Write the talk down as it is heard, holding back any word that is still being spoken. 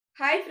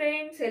Hi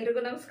friends,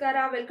 ಎಲ್ರಿಗೂ ನಮಸ್ಕಾರ.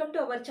 Welcome to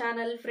our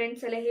channel.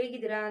 Friends ಎಲ್ಲ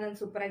ಹೇಗಿದ್ದೀರಾ? ನಾನು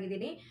ಸೂಪರ್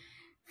ಆಗಿದ್ದೀನಿ.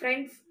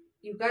 ಫ್ರೆಂಡ್ಸ್,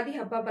 ಯುಗಾದಿ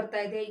ಹಬ್ಬ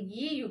ಬರ್ತಾ ಇದೆ.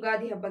 ಈ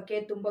ಯುಗಾದಿ ಹಬ್ಬಕ್ಕೆ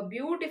ತುಂಬಾ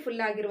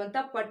ಬ್ಯೂಟಿಫುಲ್ ಆಗಿರುವಂತ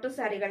ಪಟ್ಟು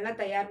ಸ್ಯಾರಿಗಳನ್ನ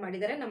ತಯಾರು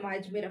ಮಾಡಿದ್ದಾರೆ ನಮ್ಮ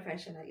ಅಜ್ಮೀರ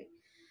ಫ್ಯಾಷನ್ ಅಲ್ಲಿ.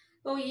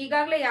 ಸೊ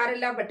ಈಗಾಗಲೇ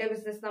ಯಾರೆಲ್ಲ ಬಟ್ಟೆ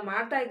ಬಿಸ್ನೆಸ್ ನ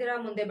ಮಾಡ್ತಾ ಇದ್ದೀರಾ,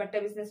 ಮುಂದೆ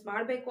ಬಟ್ಟೆ ಬಿಸ್ನೆಸ್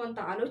ಮಾಡಬೇಕು ಅಂತ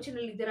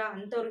ಆಲೋಚನೆಯಲ್ಲಿ ಇದ್ದೀರಾ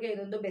ಅಂತವ್ರಿಗೆ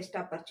ಇದೊಂದು ಬೆಸ್ಟ್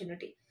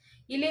ಆಪರ್ಚುನಿಟಿ.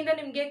 ಇಲ್ಲಿಂದ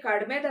ನಿಮ್ಗೆ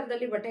ಕಡಿಮೆ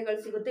ದರದಲ್ಲಿ ಬಟ್ಟೆಗಳು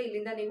ಸಿಗುತ್ತೆ.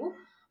 ಇಲ್ಲಿಂದ ನೀವು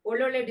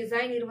ಒಳ್ಳೊಳ್ಳೆ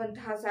ಡಿಸೈನ್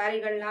ಇರುವಂತಹ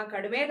ಸ್ಯಾರಿಗಳನ್ನ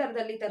ಕಡಿಮೆ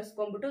ದರದಲ್ಲಿ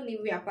ತರಿಸ್ಕೊಂಡ್ಬಿಟ್ಟು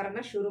ನೀವು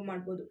ವ್ಯಾಪಾರನ ಶುರು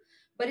ಮಾಡ್ಬೋದು.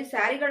 ಬರೀ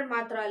ಸ್ಯಾರಿಗಳು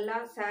ಮಾತ್ರ ಅಲ್ಲ,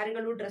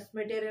 ಸ್ಯಾರಿಗಳು, ಡ್ರೆಸ್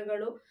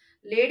ಮೆಟೀರಿಯಲ್ಗಳು,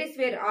 ಲೇಡೀಸ್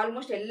ವೇರ್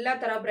ಆಲ್ಮೋಸ್ಟ್ ಎಲ್ಲಾ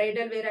ತರ,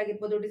 ಬ್ರೈಡಲ್ ವೇರ್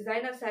ಆಗಿರ್ಬೋದು,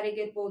 ಡಿಸೈನರ್ ಸ್ಯಾರಿ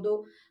ಇರ್ಬೋದು,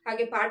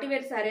 ಹಾಗೆ ಪಾರ್ಟಿ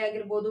ವೇರ್ ಸ್ಯಾರಿ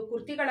ಆಗಿರ್ಬೋದು,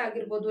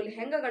 ಕುರ್ತಿಗಳಾಗಿರ್ಬೋದು,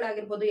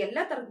 ಲೆಹೆಂಗಾಗಳಾಗಿರ್ಬೋದು,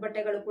 ಎಲ್ಲಾ ತರದ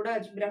ಬಟ್ಟೆಗಳು ಕೂಡ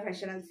ಅಜ್ಮೀರಾ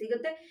ಫ್ಯಾಷನ್ ಅಲ್ಲಿ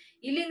ಸಿಗುತ್ತೆ.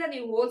 ಇಲ್ಲಿಂದ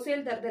ನೀವು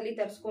ಹೋಲ್ಸೇಲ್ ದರದಲ್ಲಿ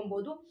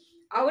ತರಿಸ್ಕೊಬಹುದು.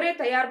 ಅವರೇ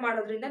ತಯಾರು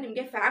ಮಾಡೋದ್ರಿಂದ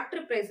ನಿಮ್ಗೆ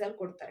ಫ್ಯಾಕ್ಟ್ರಿ ಪ್ರೈಸ್ ಅಲ್ಲಿ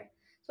ಕೊಡ್ತಾರೆ.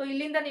 ಸೊ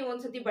ಇಲ್ಲಿಂದ ನೀವು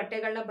ಒಂದ್ಸತಿ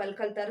ಬಟ್ಟೆಗಳನ್ನ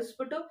ಬಲ್ಕಲ್ಲಿ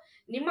ತರಿಸ್ಬಿಟ್ಟು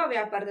ನಿಮ್ಮ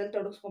ವ್ಯಾಪಾರದಲ್ಲಿ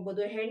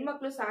ತೊಡಗಿಸ್ಕೊಬಹುದು.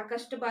 ಹೆಣ್ಮಕ್ಳು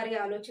ಸಾಕಷ್ಟು ಬಾರಿ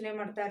ಆಲೋಚನೆ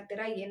ಮಾಡ್ತಾ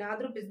ಇರ್ತೀರಾ,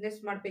 ಏನಾದ್ರೂ ಬಿಸ್ನೆಸ್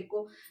ಮಾಡ್ಬೇಕು,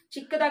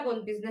 ಚಿಕ್ಕದಾಗಿ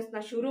ಒಂದು ಬಿಸ್ನೆಸ್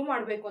ನ ಶುರು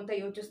ಮಾಡ್ಬೇಕು ಅಂತ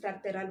ಯೋಚಿಸ್ತಾ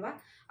ಇರ್ತೀರಲ್ವಾ,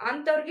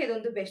 ಅಂತವ್ರಿಗೆ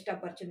ಇದೊಂದು ಬೆಸ್ಟ್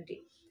ಆಪರ್ಚುನಿಟಿ.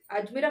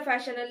 ಅಜ್ಮೀರಾ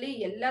ಫ್ಯಾಷನ್ ಅಲ್ಲಿ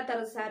ಎಲ್ಲಾ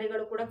ತರದ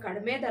ಸ್ಯಾರಿಗಳು ಕೂಡ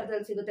ಕಡಿಮೆ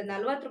ದರದಲ್ಲಿ ಸಿಗುತ್ತೆ.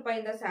 40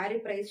 ರೂಪಾಯಿಂದ ಸ್ಯಾರಿ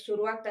ಪ್ರೈಸ್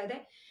ಶುರುವಾಗ್ತಾ ಇದೆ.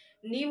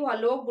 ನೀವು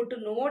ಅಲ್ಲಿ ಹೋಗ್ಬಿಟ್ಟು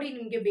ನೋಡಿ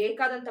ನಿಮ್ಗೆ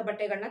ಬೇಕಾದಂತ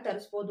ಬಟ್ಟೆಗಳನ್ನ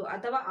ತರಿಸಬಹುದು,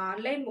 ಅಥವಾ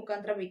ಆನ್ಲೈನ್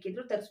ಮುಖಾಂತರ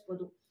ಬೇಕಿದ್ರು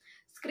ತರಿಸಬಹುದು.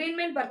 ಸ್ಕ್ರೀನ್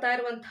ಮೇಲೆ ಬರ್ತಾ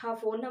ಇರುವಂತಹ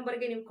ಫೋನ್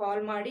ನಂಬರ್ಗೆ ನೀವು ಕಾಲ್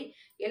ಮಾಡಿ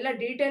ಎಲ್ಲ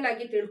ಡೀಟೇಲ್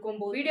ಆಗಿ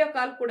ತಿಳ್ಕೊಬಹುದು. ವಿಡಿಯೋ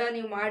ಕಾಲ್ ಕೂಡ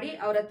ನೀವು ಮಾಡಿ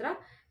ಅವ್ರ ಹತ್ರ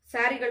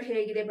ಸ್ಯಾರಿಗಳು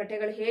ಹೇಗಿದೆ,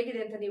 ಬಟ್ಟೆಗಳು ಹೇಗಿದೆ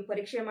ಅಂತ ನೀವು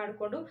ಪರೀಕ್ಷೆ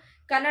ಮಾಡಿಕೊಂಡು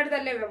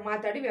ಕನ್ನಡದಲ್ಲೇ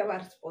ಮಾತಾಡಿ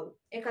ವ್ಯವಹರಿಸಬಹುದು.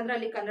 ಯಾಕಂದ್ರೆ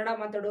ಅಲ್ಲಿ ಕನ್ನಡ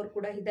ಮಾತಾಡೋರು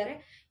ಕೂಡ ಇದ್ದಾರೆ.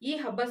 ಈ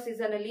ಹಬ್ಬ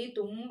ಸೀಸನ್ ಅಲ್ಲಿ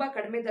ತುಂಬಾ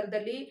ಕಡಿಮೆ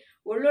ದರದಲ್ಲಿ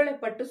ಒಳ್ಳೊಳ್ಳೆ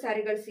ಪಟ್ಟು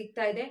ಸ್ಯಾರಿಗಳು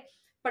ಸಿಗ್ತಾ ಇದೆ.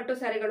 ಪಟ್ಟು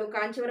ಸ್ಯಾರಿಗಳು,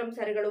 ಕಾಂಚೀವರಂ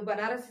ಸ್ಯಾರಿಗಳು,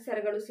 ಬನಾರಸಿ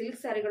ಸ್ಯಾರಿಗಳು,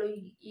 ಸಿಲ್ಕ್ ಸ್ಯಾರಿಗಳು,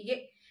 ಹೀಗೆ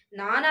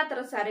ನಾನಾ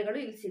ತರ ಸ್ಯಾರಿಗಳು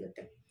ಇಲ್ಲಿ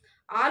ಸಿಗುತ್ತೆ.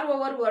 ಆಲ್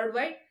ಓವರ್ ವರ್ಲ್ಡ್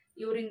ವೈಡ್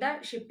ಇವರಿಂದ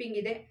ಶಿಪ್ಪಿಂಗ್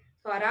ಇದೆ.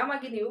 ಸೊ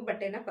ಆರಾಮಾಗಿ ನೀವು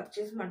ಬಟ್ಟೆನ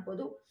ಪರ್ಚೇಸ್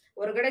ಮಾಡ್ಬೋದು.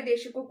 ಹೊರಗಡೆ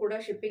ದೇಶಕ್ಕೂ ಕೂಡ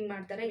ಶಿಪ್ಪಿಂಗ್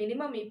ಮಾಡ್ತಾರೆ.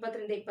 ಮಿನಿಮಮ್ 20,000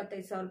 ರಿಂದ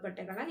 25,000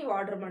 ಬಟ್ಟೆಗಳನ್ನ ನೀವು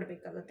ಆರ್ಡರ್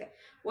ಮಾಡಬೇಕಾಗುತ್ತೆ.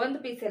 ಒಂದು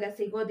ಪೀಸ್ ಎಲ್ಲ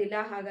ಸಿಗೋದಿಲ್ಲ.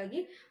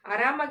 ಹಾಗಾಗಿ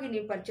ಆರಾಮಾಗಿ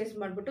ನೀವು ಪರ್ಚೇಸ್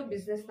ಮಾಡ್ಬಿಟ್ಟು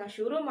ಬಿಸ್ನೆಸ್ ನ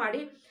ಶುರು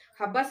ಮಾಡಿ.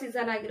 ಹಬ್ಬ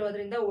ಸೀಸನ್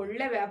ಆಗಿರೋದ್ರಿಂದ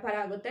ಒಳ್ಳೆ ವ್ಯಾಪಾರ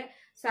ಆಗುತ್ತೆ.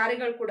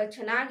 ಸ್ಯಾರಿಗಳು ಕೂಡ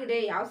ಚೆನ್ನಾಗಿದೆ.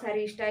 ಯಾವ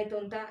ಸ್ಯಾರಿ ಇಷ್ಟ ಆಯ್ತು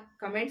ಅಂತ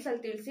ಕಮೆಂಟ್ಸ್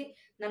ಅಲ್ಲಿ ತಿಳಿಸಿ.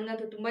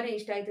 ನನ್ಗಂತೂ ತುಂಬಾನೇ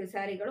ಇಷ್ಟ ಆಯ್ತು ಈ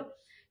ಸ್ಯಾರಿಗಳು.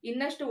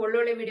 ಇನ್ನಷ್ಟು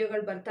ಒಳ್ಳೊಳ್ಳೆ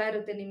ವಿಡಿಯೋಗಳು ಬರ್ತಾ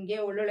ಇರುತ್ತೆ. ನಿಮ್ಗೆ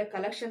ಒಳ್ಳೊಳ್ಳೆ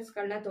ಕಲೆಕ್ಷನ್ಸ್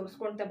ಗಳನ್ನ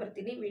ತೋರಿಸ್ಕೊಂತ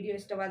ಬರ್ತೀನಿ. ವಿಡಿಯೋ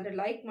ಇಷ್ಟವಾದ್ರೆ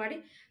ಲೈಕ್ ಮಾಡಿ,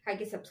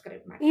 ಹಾಗೆ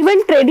ಸಬ್ಸ್ಕ್ರೈಬ್ ಮಾಡಿ.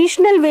 ಈವನ್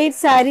ಟ್ರೆಡಿಷನಲ್ ವೇರ್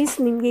ಸ್ಯಾರೀಸ್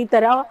ನಿಮ್ಗೆ ಈ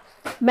ತರ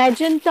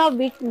ಮೆಜೆಂಟಾ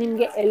ವಿತ್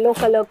ನಿಮ್ಗೆ ಯೆಲ್ಲೋ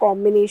ಕಲರ್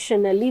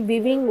ಕಾಂಬಿನೇಷನ್ ಅಲ್ಲಿ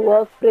viewing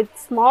work with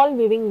small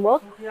viewing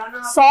work,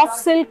 soft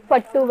silk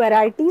ಪಟ್ಟು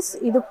ವೆರೈಟೀಸ್.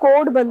 ಇದು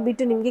ಕೋಡ್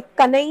ಬಂದ್ಬಿಟ್ಟು ನಿಮ್ಗೆ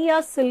ಕನಯ್ಯ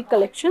ಸಿಲ್ಕ್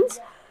ಕಲೆಕ್ಷನ್ಸ್.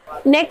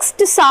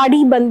 ನೆಕ್ಸ್ಟ್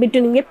ಸಾಡಿ ಬಂದ್ಬಿಟ್ಟು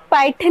ನಿಮಗೆ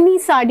ಪೈಠನಿ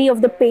sari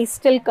of the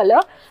pastel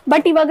colour.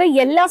 But ಇವಾಗ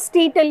ಎಲ್ಲ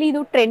ಸ್ಟೇಟ್ ಅಲ್ಲಿ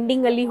ಇದು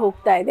ಟ್ರೆಂಡಿಂಗ್ ಅಲ್ಲಿ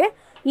ಹೋಗ್ತಾ ಇದೆ.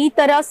 ಈ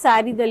ತರ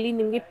ಸ್ಯಾರಿದಲ್ಲಿ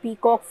ನಿಮಗೆ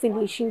ಪೀಕಾಕ್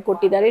ಫಿನಿಶಿಂಗ್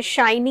ಕೊಟ್ಟಿದ್ದಾರೆ.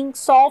 ಶೈನಿಂಗ್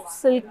ಸಾಫ್ಟ್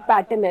ಸಿಲ್ಕ್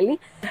ಪ್ಯಾಟರ್ನ್ ಅಲ್ಲಿ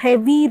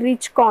heavy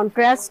rich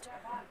contrast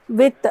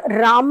with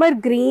ರಾಮರ್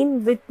green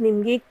with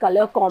ನಿಮಗೆ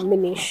ಕಲರ್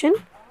ಕಾಂಬಿನೇಷನ್.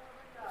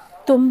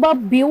 ತುಂಬಾ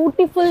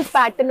beautiful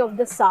pattern of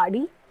the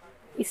sari.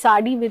 ಈ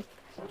sari with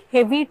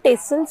heavy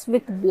tassels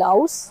with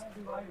blouse.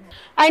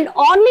 And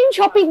online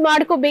shopping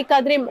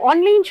ಮಾಡ್ಕೋಬೇಕಾದ್ರೆ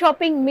online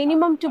shopping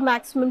minimum to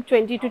maximum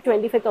 20,000 to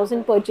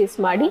 25,000 purchase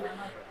ಮಾಡಿ.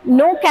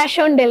 No cash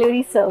on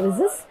delivery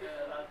services.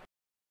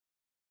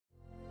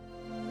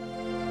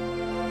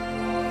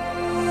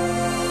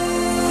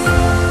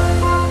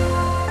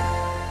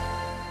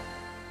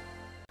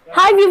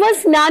 Hi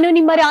viewers, ನಾನು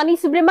ನಿಮ್ಮ ರಾಣಿ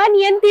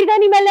ಸುಬ್ರಹ್ಮಣ್ಯನ್. ತಿರ್ಗಾ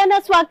ನಿಮ್ಮೆಲ್ಲನ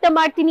ಸ್ವಾಗತ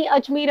ಮಾಡ್ತೀನಿ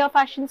Ajmeera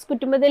fashions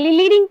ಕುಟುಂಬದಲ್ಲಿ.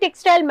 Leading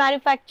textile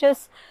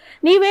manufacturers.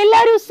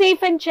 ನೀವೆಲ್ಲರೂ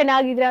ಸೇಫ್ ಅಂಡ್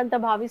ಚೆನ್ನಾಗಿದ್ರ ಅಂತ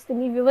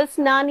ಭಾವಿಸ್ತೀನಿ. ವ್ಯೂವರ್ಸ್,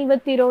 ನಾನು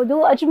ಇವತ್ತಿರೋದು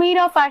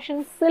ಅಜ್ಮೀರಾ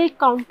ಫ್ಯಾಷನ್ ಸಿಲ್ಕ್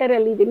ಕೌಂಟರ್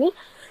ಅಲ್ಲಿ ಇದ್ದೀನಿ.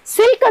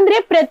 ಸಿಲ್ಕ್ ಅಂದ್ರೆ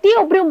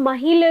ಪ್ರತಿಯೊಬ್ರು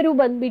ಮಹಿಳೆಯರು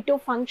ಬಂದ್ಬಿಟ್ಟು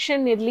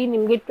ಫಂಕ್ಷನ್ ಇರ್ಲಿ,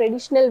 ನಿಮ್ಗೆ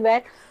ಟ್ರೆಡಿಷನಲ್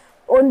ವೇರ್,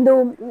 ಒಂದು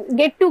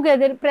ಗೆಟ್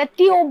ಟುಗೆದರ್,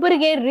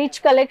 ಪ್ರತಿಯೊಬ್ಬರಿಗೆ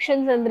ರಿಚ್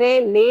ಕಲೆಕ್ಷನ್ಸ್ ಅಂದ್ರೆ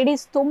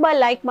ಲೇಡೀಸ್ ತುಂಬಾ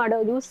ಲೈಕ್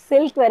ಮಾಡೋದು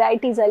ಸಿಲ್ಕ್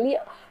ವೆರೈಟೀಸ್ ಅಲ್ಲಿ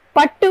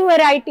ಪಟ್ಟು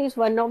varieties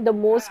one of the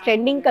most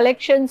trending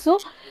collections.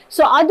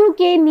 So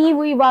ಅದಕ್ಕೆ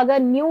ನೀವು ಇವಾಗ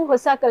ನ್ಯೂ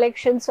ಹೊಸ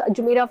ಕಲೆಕ್ಷನ್ಸ್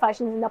ಅಜ್ಮೀರಾ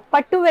ಫ್ಯಾಷನ್ಸ್ ಇಂದ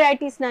ಪಟ್ಟು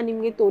ವೆರೈಟೀಸ್ ನಾನು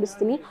ನಿಮಗೆ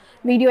ತೋರಿಸ್ತೀನಿ.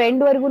 ವಿಡಿಯೋ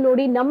ಎಂಡ್ ವರೆಗೂ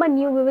ನೋಡಿ. ನಮ್ಮ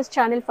new viewers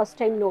channel first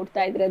time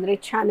ನೋಡ್ತಾ ಇದ್ರೆ ಅಂದ್ರೆ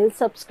ಚಾನೆಲ್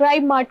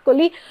ಸಬ್ಸ್ಕ್ರೈಬ್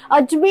ಮಾಡ್ಕೊಳ್ಳಿ.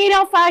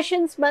 ಅಜ್ಮೀರಾ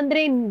ಫ್ಯಾಷನ್ಸ್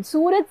ಬಂದ್ರೆ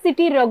Surat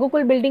city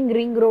Raghukul building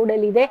ring road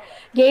ಅಲ್ಲಿ ಇದೆ.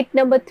 Gate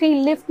number 3,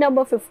 lift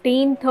number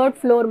 15, 3rd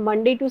floor.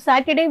 Monday to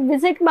Saturday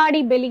visit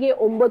ಮಾಡಿ. ಬೆಳಿಗ್ಗೆ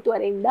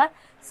 9:30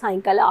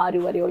 ಸಾಯಂಕಾಲ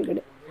 6:30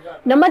 ಒಳಗಡೆ.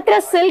 ನಮ್ಮ ಹತ್ರ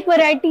ಸಿಲ್ಕ್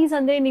ವೆರೈಟೀಸ್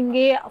ಅಂದ್ರೆ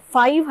ನಿಮ್ಗೆ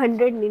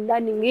 500 ನಿಂದ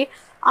ನಿಮ್ಗೆ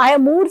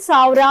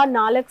 3,000,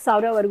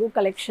 4,000 ವರೆಗೂ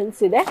ಕಲೆಕ್ಷನ್ಸ್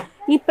ಇದೆ.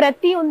 ಈ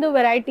ಪ್ರತಿಯೊಂದು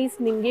ವೆರೈಟೀಸ್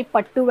ನಿಮ್ಗೆ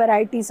ಪಟ್ಟು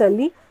ವೆರೈಟೀಸ್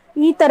ಅಲ್ಲಿ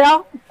ಈ ತರ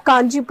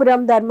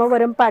ಕಾಂಜೀಪುರಂ,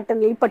 ಧರ್ಮವರಂ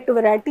ಪ್ಯಾಟರ್ನ್ ಅಲ್ಲಿ ಪಟ್ಟು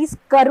varieties.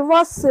 Karva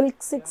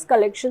silk 6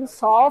 collection,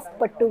 soft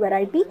ಪಟ್ಟು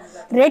variety,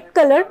 red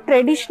colour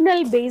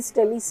traditional based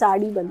ಅಲ್ಲಿ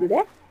ಸಾಡಿ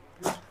ಬಂದಿದೆ.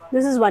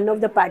 This is one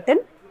of the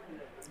pattern.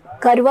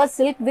 Karva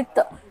silk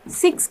with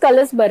 6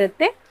 colours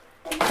ಬರುತ್ತೆ.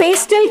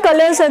 ಪೇಸ್ಟಲ್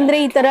ಕಲರ್ಸ್ ಅಂದ್ರೆ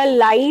ಈ ತರ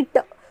ಲೈಟ್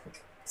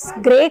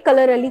ಗ್ರೇ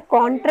ಕಲರ್ ಅಲ್ಲಿ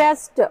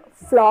contrast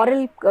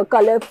floral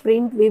colour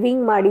print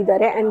viewing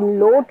ಮಾಡಿದ್ದಾರೆ. And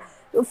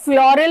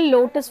floral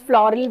lotus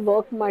floral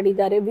work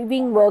ಮಾಡಿದ್ದಾರೆ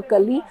ವಿವಿಂಗ್ ವರ್ಕ್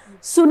ಅಲ್ಲಿ.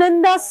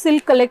 ಸುನಂದ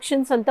ಸಿಲ್ಕ್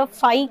ಕಲೆಕ್ಷನ್ಸ್ ಅಂತ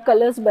 5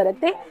 ಕಲರ್ಸ್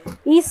ಬರುತ್ತೆ.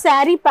 ಈ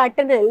ಸ್ಯಾರಿ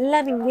ಪ್ಯಾಟರ್ನ್ ಎಲ್ಲ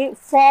ನಿಮ್ಗೆ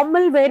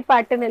ಫಾರ್ಮಲ್ ವೇರ್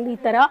ಪ್ಯಾಟರ್ನ್ ಅಲ್ಲಿ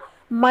ಈ ತರ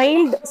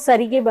ಮೈಲ್ಡ್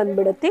ಸರಿಗೆ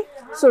ಬಂದ್ಬಿಡುತ್ತೆ.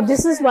 So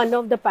this is one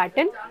of the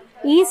pattern.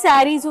 ಈ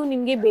ಸ್ಯಾರೀಸು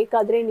ನಿಮ್ಗೆ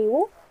ಬೇಕಾದ್ರೆ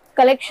ನೀವು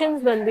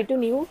ಕಲೆಕ್ಷನ್ಸ್ ಬಂದ್ಬಿಟ್ಟು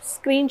ನೀವು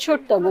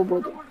ಸ್ಕ್ರೀನ್ಶಾಟ್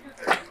ತಗೋಬಹುದು.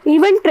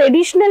 ಈವನ್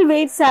ಟ್ರೆಡಿಷನಲ್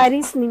ವೇರ್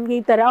ಸ್ಯಾರೀಸ್ ನಿಮ್ಗೆ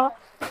ಈ ತರ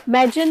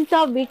ಮೆಜೆಂಟಾ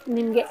ವಿತ್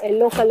ನಿಮ್ಗೆ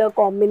ಯೆಲ್ಲೋ ಕಲರ್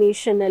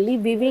ಕಾಂಬಿನೇಷನ್ ಅಲ್ಲಿ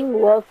viewing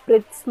work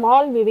with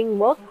small viewing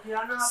work,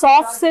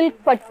 soft silk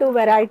ಪಟ್ಟು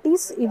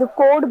ವೆರೈಟೀಸ್. ಇದು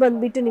ಕೋಡ್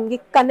ಬಂದ್ಬಿಟ್ಟು ನಿಮ್ಗೆ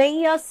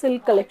ಕನಯ್ಯ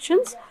ಸಿಲ್ಕ್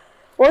ಕಲೆಕ್ಷನ್ಸ್.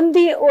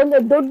 ಒಂದು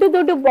ದೊಡ್ಡ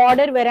ದೊಡ್ಡ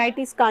border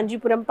varieties,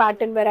 Kanchipuram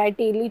pattern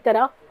variety, ಇಲ್ಲಿ ತರ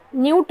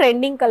ನ್ಯೂ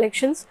ಟ್ರೆಂಡಿಂಗ್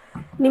ಕಲೆಕ್ಷನ್ಸ್.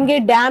 ನಿಮ್ಗೆ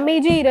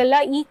ಡ್ಯಾಮೇಜೇ ಇರಲ್ಲ.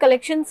 ಈ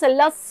ಕಲೆಕ್ಷನ್ಸ್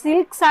ಎಲ್ಲ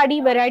ಸಿಲ್ಕ್ ಸಾಡಿ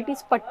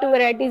ವೆರೈಟೀಸ್, ಪಟ್ಟು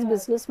ವೆರೈಟೀಸ್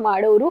ಬಿಸ್ನೆಸ್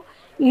ಮಾಡೋರು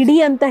ಇಡಿ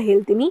ಅಂತ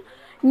ಹೇಳ್ತೀನಿ.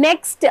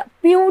 Next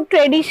pure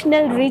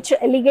traditional rich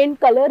elegant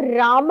colour,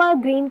 Rama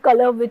green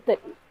colour with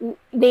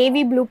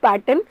navy blue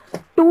pattern,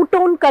 two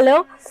tone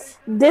colour.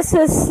 This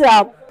is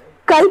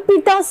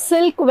ಕಲ್ಪಿತಾ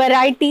silk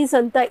varieties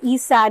ಅಂತ ಈ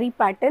sari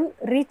pattern,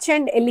 rich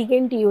and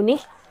elegant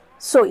unique.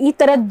 So ಈ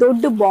ತರ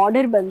ದೊಡ್ಡ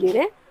ಬಾರ್ಡರ್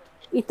ಬಂದಿದೆ.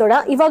 ಈ ತರ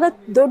ಇವಾಗ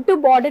ದೊಡ್ಡ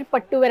ಬಾರ್ಡರ್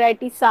ಪಟ್ಟು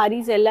ವೆರೈಟಿ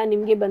ಸಾರೀಸ್ ಎಲ್ಲ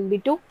ನಿಮ್ಗೆ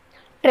ಬಂದ್ಬಿಟ್ಟು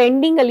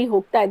ಟ್ರೆಂಡಿಂಗ್ ಅಲ್ಲಿ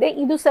ಹೋಗ್ತಾ ಇದೆ.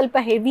 ಇದು ಸ್ವಲ್ಪ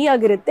ಹೆವಿ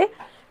ಆಗಿರುತ್ತೆ,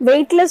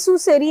 ವೆಯ್ಟ್ಲೆಸ್ಸು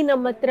ಸರಿ,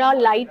 ನಮ್ಮ ಹತ್ರ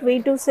ಲೈಟ್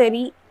ವೆಯ್ಟು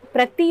ಸರಿ.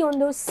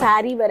 ಪ್ರತಿಯೊಂದು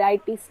ಸ್ಯಾರಿ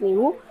ವೆರೈಟೀಸ್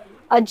ನೀವು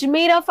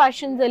ಅಜ್ಮೇರಾ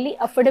ಫ್ಯಾಷನ್ಸ್ ಅಲ್ಲಿ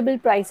ಅಫೋರ್ಡಬಲ್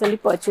ಪ್ರೈಸ್ ಅಲ್ಲಿ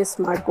ಪರ್ಚೇಸ್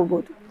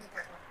ಮಾಡ್ಕೋಬಹುದು.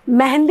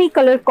 Mehndi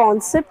colour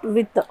concept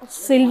with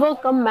silver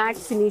come mat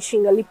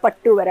finishing ಅಲ್ಲಿ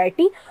ಪಟ್ಟು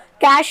ವೆರೈಟಿ.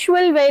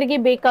 ಕ್ಯಾಶುವಲ್ ವೇರ್ಗೆ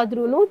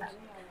ಬೇಕಾದ್ರೂ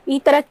ಈ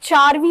ತರ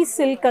ಚಾರ್ವಿ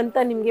ಸಿಲ್ಕ್ ಅಂತ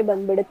ನಿಮ್ಗೆ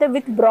ಬಂದ್ಬಿಡುತ್ತೆ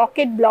ವಿತ್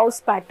ಬ್ರಾಕೆಟ್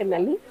ಬ್ಲೌಸ್ ಪ್ಯಾಟರ್ನ್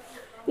ಅಲ್ಲಿ.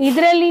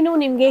 ಇದರಲ್ಲಿನೂ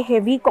ನಿಮ್ಗೆ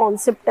ಹೆವಿ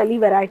ಕಾನ್ಸೆಪ್ಟ್ ಅಲ್ಲಿ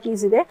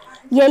ವೆರೈಟೀಸ್ ಇದೆ.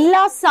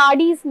 ಎಲ್ಲಾ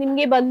ಸಾಡೀಸ್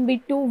ನಿಮ್ಗೆ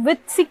ಬಂದ್ಬಿಟ್ಟು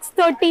ವಿತ್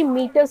 630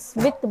 ಮೀಟರ್ಸ್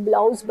ವಿತ್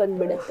ಬ್ಲೌಸ್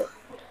ಬಂದ್ಬಿಡುತ್ತೆ.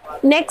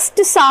 ನೆಕ್ಸ್ಟ್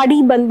ಸಾಡಿ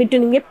ಬಂದ್ಬಿಟ್ಟು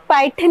ನಿಮ್ಗೆ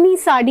ಪೈಠನಿ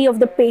sari of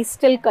the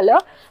pastel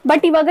colour.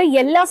 But ಇವಾಗ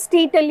ಎಲ್ಲಾ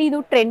ಸ್ಟೇಟ್ ಅಲ್ಲಿ ಇದು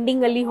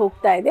ಟ್ರೆಂಡಿಂಗ್ ಅಲ್ಲಿ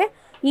ಹೋಗ್ತಾ ಇದೆ.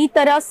 ಈ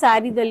ತರ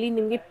ಸ್ಯಾರಿದಲ್ಲಿ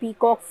ನಿಮ್ಗೆ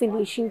ಪೀಕಾಕ್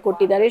ಫಿನಿಶಿಂಗ್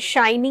ಕೊಟ್ಟಿದ್ದಾರೆ,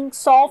 ಶೈನಿಂಗ್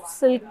ಸಾಫ್ಟ್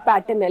ಸಿಲ್ಕ್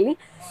ಪ್ಯಾಟರ್ನ್ ಅಲ್ಲಿ.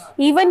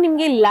 ಈವನ್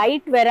ನಿಮ್ಗೆ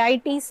ಲೈಟ್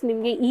ವೆರೈಟೀಸ್,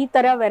 ನಿಮ್ಗೆ ಈ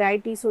ತರ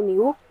ವೆರೈಟೀಸು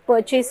ನೀವು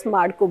ಪರ್ಚೇಸ್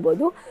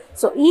ಮಾಡ್ಕೋಬಹುದು.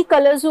 ಸೊ ಈ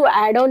ಕಲರ್ಸು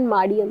ಆಡ್ ಆನ್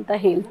ಮಾಡಿ ಅಂತ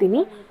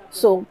ಹೇಳ್ತೀನಿ.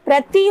 ಸೊ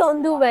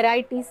ಪ್ರತಿಯೊಂದು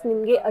ವೆರೈಟೀಸ್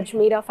ನಿಮ್ಗೆ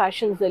ಅಜ್ಮೇರಾ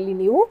ಫ್ಯಾಷನ್ಸ್ ಅಲ್ಲಿ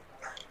ನೀವು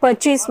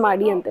ಪರ್ಚೇಸ್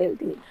ಮಾಡಿ ಅಂತ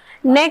ಹೇಳ್ತೀನಿ.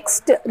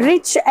 Next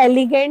rich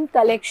elegant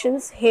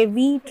collections,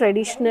 heavy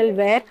traditional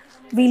wear,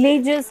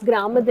 villages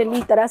ಗ್ರಾಮದಲ್ಲಿ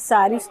ಈ ತರ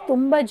ಸ್ಯಾರೀಸ್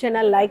ತುಂಬಾ ಜನ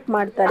ಲೈಕ್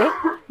ಮಾಡ್ತಾರೆ.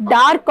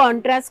 Dark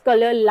contrast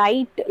colour,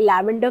 light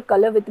lavender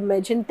colour with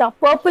magenta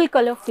purple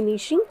colour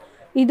finishing.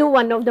 ಇದು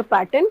ಒನ್ ಆಫ್ ದ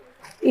ಪ್ಯಾಟರ್ನ್.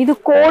 ಇದು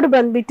ಕೋಡ್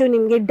ಬಂದ್ಬಿಟ್ಟು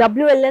ನಿಮ್ಗೆ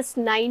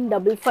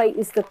WLS955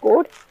 ಇಸ್ ದ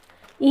ಕೋಡ್.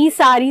 ಈ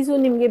ಸ್ಯಾರೀಸು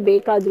ನಿಮ್ಗೆ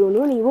ಬೇಕಾದ್ರೂ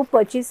ನೀವು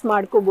ಪರ್ಚೇಸ್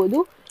ಮಾಡ್ಕೋಬಹುದು.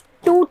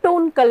 ಟೂ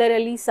ಟೋನ್ ಕಲರ್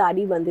ಅಲ್ಲಿ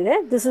ಸಾರಿ ಬಂದಿದೆ.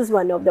 This is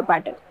one of the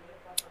pattern.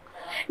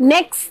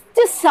 Next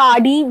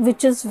sari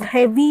which is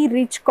heavy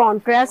rich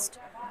contrast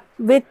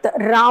with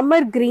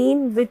ರಾಮರ್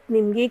green with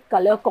ನಿಮ್ಗೆ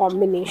ಕಲರ್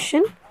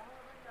ಕಾಂಬಿನೇಷನ್.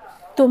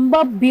 ತುಂಬಾ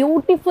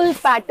beautiful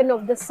pattern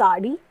of the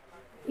sari.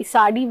 ಈ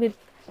sari with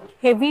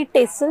heavy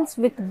tassels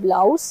with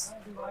blouse,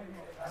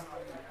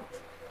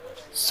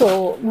 so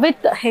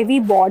with heavy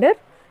border,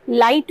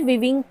 light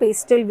viewing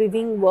pastel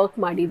viewing work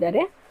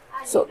ಮಾಡಿದ್ದಾರೆ.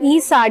 So ಈ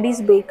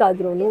ಸಾಡೀಸ್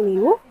ಬೇಕಾದ್ರೂ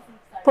ನೀವು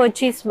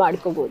purchase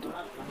ಮಾಡ್ಕೋಬಹುದು.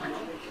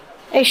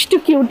 ಎಷ್ಟು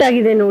cute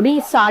ಆಗಿದೆ ನೋಡಿ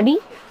ಈ ಸಾಡಿ.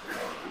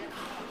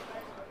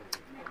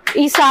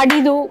 ಈ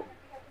ಸಾಡಿದು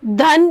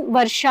ಧನ್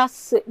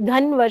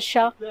ವರ್ಷ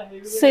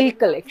silk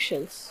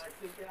collections.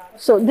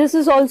 So this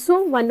is also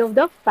one of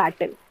the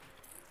pattern.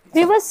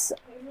 Viewers,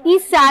 ಈ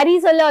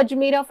ಸ್ಯಾರೀಸ್ ಎಲ್ಲ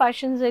ಅಜ್ಮೇರಾ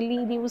ಫ್ಯಾಷನ್ಸ್ ಅಲ್ಲಿ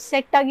ನೀವು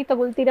ಸೆಟ್ ಆಗಿ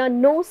ತಗೊಳ್ತೀರಾ.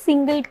 No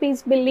single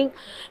piece billing.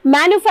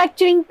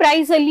 Manufacturing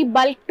price ಅಲ್ಲಿ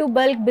ಬಲ್ಕ್ ಟು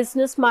ಬಲ್ಕ್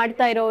ಬಿಸ್ನೆಸ್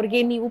ಮಾಡ್ತಾ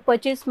ಇರೋರಿಗೆ ನೀವು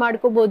ಪರ್ಚೇಸ್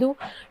ಮಾಡ್ಕೋಬಹುದು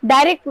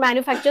ಡೈರೆಕ್ಟ್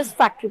ಮ್ಯಾನುಫ್ಯಾಕ್ಚರ್ಸ್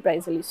ಫ್ಯಾಕ್ಟ್ರಿ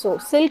ಪ್ರೈಸ್ ಅಲ್ಲಿ. ಸೊ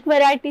ಸಿಲ್ಕ್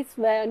ವೆರೈಟೀಸ್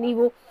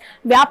ನೀವು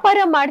ವ್ಯಾಪಾರ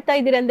ಮಾಡ್ತಾ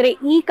ಇದ್ದೀರಂದ್ರೆ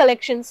ಈ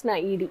ಕಲೆಕ್ಷನ್ಸ್ ನ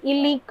ಇಡಿ.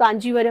 ಇಲ್ಲಿ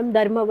ಕಾಂಜೀವರಂ,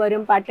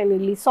 ಧರ್ಮವರಂ ಪ್ಯಾಟರ್ನ್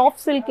ಇರಲಿ,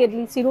 ಸಾಫ್ಟ್ ಸಿಲ್ಕ್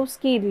ಇರಲಿ,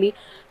 ಸಿರೋಸ್ಕಿ ಇರಲಿ,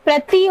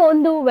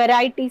 ಪ್ರತಿಯೊಂದು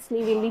ವೆರೈಟೀಸ್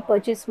ನೀವು ಇಲ್ಲಿ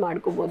ಪರ್ಚೇಸ್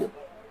ಮಾಡ್ಕೋಬಹುದು.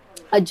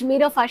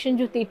 ಅಜ್ಮೇರಾ ಫ್ಯಾಷನ್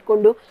ಜೊತೆ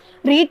ಇಟ್ಕೊಂಡು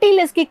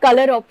ರಿಟೇಲರ್ಸ್ಗೆ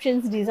ಕಲರ್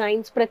ಆಪ್ಷನ್ಸ್,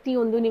 ಡಿಸೈನ್ಸ್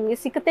ಪ್ರತಿಯೊಂದು ನಿಮಗೆ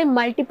ಸಿಗುತ್ತೆ.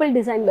 ಮಲ್ಟಿಪಲ್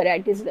ಡಿಸೈನ್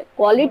ವೆರೈಟೀಸ್ ಇದೆ.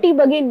 ಕ್ವಾಲಿಟಿ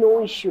ಬಗ್ಗೆ ನೋ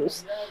ಇಶ್ಯೂಸ್,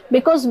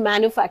 ಬಿಕಾಸ್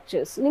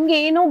ಮ್ಯಾನುಫ್ಯಾಕ್ಚರ್ಸ್. ನಿಮ್ಗೆ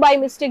ಏನೋ ಬೈ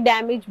ಮಿಸ್ಟೇಕ್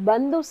ಡ್ಯಾಮೇಜ್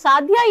ಬಂದು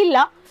ಸಾಧ್ಯ ಇಲ್ಲ,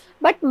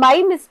 ಬಟ್ ಬೈ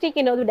ಮಿಸ್ಟೇಕ್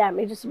ಏನಾದ್ರು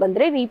ಡ್ಯಾಮೇಜಸ್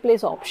ಬಂದ್ರೆ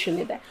ರೀಪ್ಲೇಸ್ ಆಪ್ಷನ್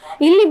ಇದೆ.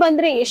 ಇಲ್ಲಿ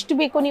ಬಂದ್ರೆ ಎಷ್ಟು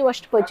ಬೇಕೋ ನೀವು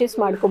ಅಷ್ಟು ಪರ್ಚೇಸ್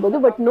ಮಾಡ್ಕೋಬಹುದು,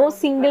 but no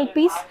single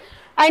piece.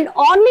 And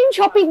online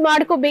shopping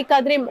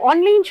ಮಾಡ್ಕೋಬೇಕಾದ್ರೆ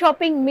online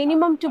shopping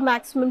minimum to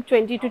maximum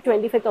 20,000 to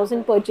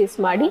 25,000 purchase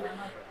ಮಾಡಿ.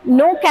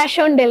 No cash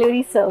on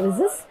delivery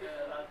services.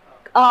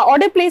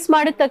 Order place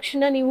ಮಾಡಿದ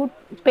ತಕ್ಷಣ ನೀವು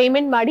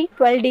ಪೇಮೆಂಟ್ ಮಾಡಿ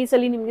 12 days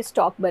ಅಲ್ಲಿ ನಿಮಗೆ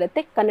ಸ್ಟಾಕ್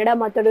ಬರುತ್ತೆ. ಕನ್ನಡ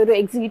ಮಾತಾಡೋರು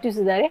ಎಕ್ಸಿಕ್ಯೂಟಿವ್ಸ್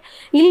ಇದ್ದಾರೆ.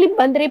 ಇಲ್ಲಿ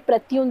ಬಂದರೆ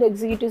ಪ್ರತಿಯೊಂದು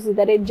ಎಕ್ಸಿಕ್ಯೂಟಿವ್ಸ್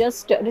ಇದ್ದಾರೆ.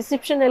 ಜಸ್ಟ್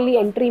ರಿಸೆಪ್ಷನ್ ಅಲ್ಲಿ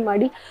ಎಂಟ್ರಿ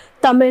ಮಾಡಿ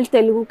ತಮಿಳ್,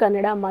 ತೆಲುಗು,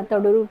 ಕನ್ನಡ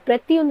ಮಾತಾಡೋರು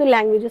ಪ್ರತಿಯೊಂದು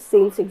ಲ್ಯಾಂಗ್ವೇಜಸ್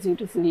ಸೇಲ್ಸ್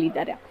ಎಕ್ಸಿಕ್ಯೂಟಿವ್ಸ್ ಇಲ್ಲಿ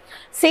ಇದ್ದಾರೆ.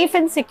 Safe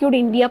and secured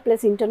India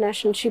plus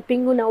international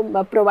shipping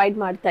ನಾವು ಪ್ರೊವೈಡ್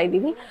ಮಾಡ್ತಾ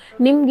ಇದ್ದೀವಿ.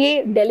 ನಿಮಗೆ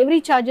ಡೆಲಿವರಿ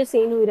ಚಾರ್ಜಸ್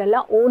ಏನೂ ಇರಲ್ಲ.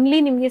 ಓನ್ಲಿ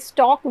ನಿಮಗೆ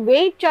ಸ್ಟಾಕ್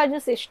ವೇಟ್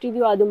ಚಾರ್ಜಸ್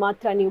ಎಷ್ಟಿದೆಯೋ ಅದು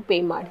ಮಾತ್ರ ನೀವು ಪೇ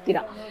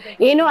ಮಾಡ್ತೀರಾ.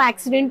 ಏನೋ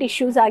ಆಕ್ಸಿಡೆಂಟ್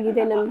ಇಶ್ಯೂಸ್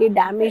ಆಗಿದೆ, ನಮಗೆ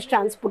ಡ್ಯಾಮೇಜ್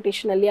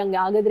ಟ್ರಾನ್ಸ್ಪೋರ್ಟೇಷನಲ್ಲಿ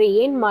ಹಂಗೆ ಆಗಿದ್ರೆ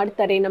ಏನು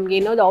ಮಾಡ್ತಾರೆ, ನಮ್ಗೆ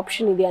ಏನಾದ್ರು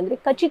ಆಪ್ಷನ್ ಇದೆ ಅಂದರೆ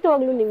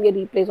ಖಚಿತವಾಗ್ಲೂ ನಿಮಗೆ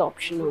ರೀಪ್ಲೇಸ್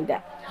ಆಪ್ಷನ್ ಇದೆ.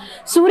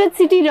 Surat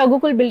City,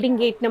 Raghukul Building,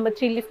 Gate number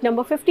 3, lift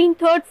number 15,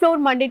 3rd floor,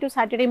 Monday to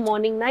Saturday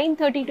morning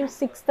 9:30 to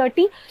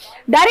 6:30.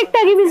 Direct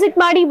agi visit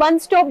ಮಾಡಿ. One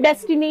stop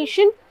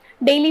destination.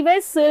 daily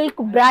wear silk,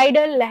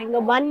 bridal, lehenga,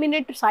 1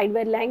 minute, side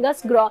wear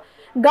lehengas,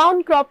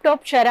 gown, crop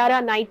top, sharara,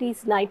 nighties,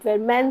 nightwear,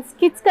 men's,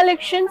 kids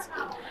collections,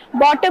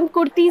 bottom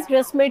kurtis,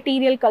 dress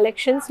material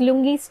collections,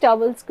 lungis,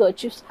 towels,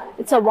 kerchiefs.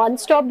 It's a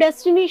one-stop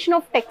destination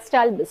of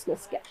textile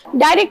business.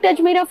 Direct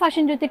Ajmera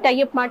Fashion ಜೊತೆ tie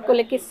up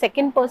ಮಾಡ್ಕೊಳ್ಳಕ್ಕೆ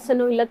second person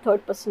ಇಲ್ಲ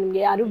third person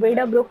ಯಾರು ಬೇಡ,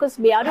 brokers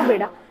ಯಾರು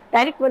ಬೇಡ.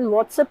 Direct ಒಂದು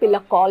WhatsApp ಇಲ್ಲ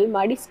ಕಾಲ್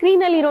ಮಾಡಿ,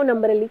 screen ಅಲ್ಲಿ ಇರೋ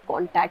ನಂಬರ್ ಅಲ್ಲಿ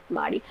ಕಾಂಟ್ಯಾಕ್ಟ್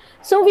ಮಾಡಿ.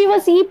 ಸೊ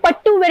ವಿವರ್ಸ್, ಈ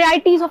ಪಟ್ಟು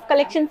ವೆರೈಟೀಸ್ ಆಫ್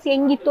ಕಲೆಕ್ಷನ್ಸ್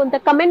ಹೆಂಗಿತ್ತು ಅಂತ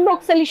ಕಮೆಂಟ್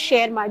ಬಾಕ್ಸ್ ಅಲ್ಲಿ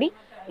ಶೇರ್ ಮಾಡಿ.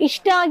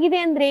 ಇಷ್ಟ ಆಗಿದೆ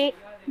ಅಂದ್ರೆ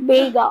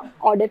ಬೇಗ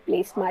ಆರ್ಡರ್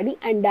ಪ್ಲೇಸ್ ಮಾಡಿ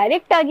ಅಂಡ್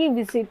ಡೈರೆಕ್ಟ್ ಆಗಿ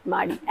ವಿಸಿಟ್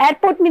ಮಾಡಿ.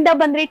 ಏರ್ಪೋರ್ಟ್ ನಿಂದ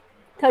ಬಂದ್ರೆ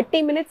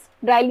 30 minutes,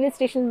 ರೈಲ್ವೆ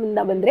ಸ್ಟೇಷನ್ ನಿಂದ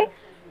ಬಂದ್ರೆ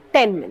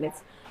 10 minutes.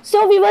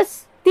 ಸೊ ವಿವರ್ಸ್,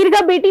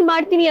 ತಿರ್ಗಾ ಭೇಟಿ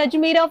ಮಾಡ್ತೀನಿ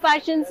Ajmera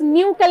fashions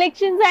new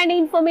collections and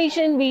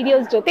information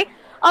videos ಜೊತೆ.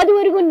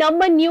 ಅದುವರೆಗೂ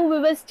ನಮ್ಮ ನ್ಯೂ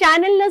ವಿವರ್ಸ್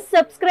ಚಾನೆಲ್ ನ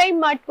ಸಬ್ಸ್ಕ್ರೈಬ್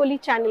ಮಾಡ್ಕೊಳ್ಳಿ,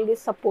 ಚಾನೆಲ್ಗೆ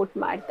ಸಪೋರ್ಟ್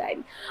ಮಾಡ್ತಾ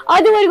ಇರಿ.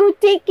 ಅದುವರೆಗೂ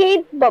ಟೇಕ್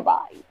ಕೇರ್,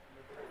 ಬಾಯ್.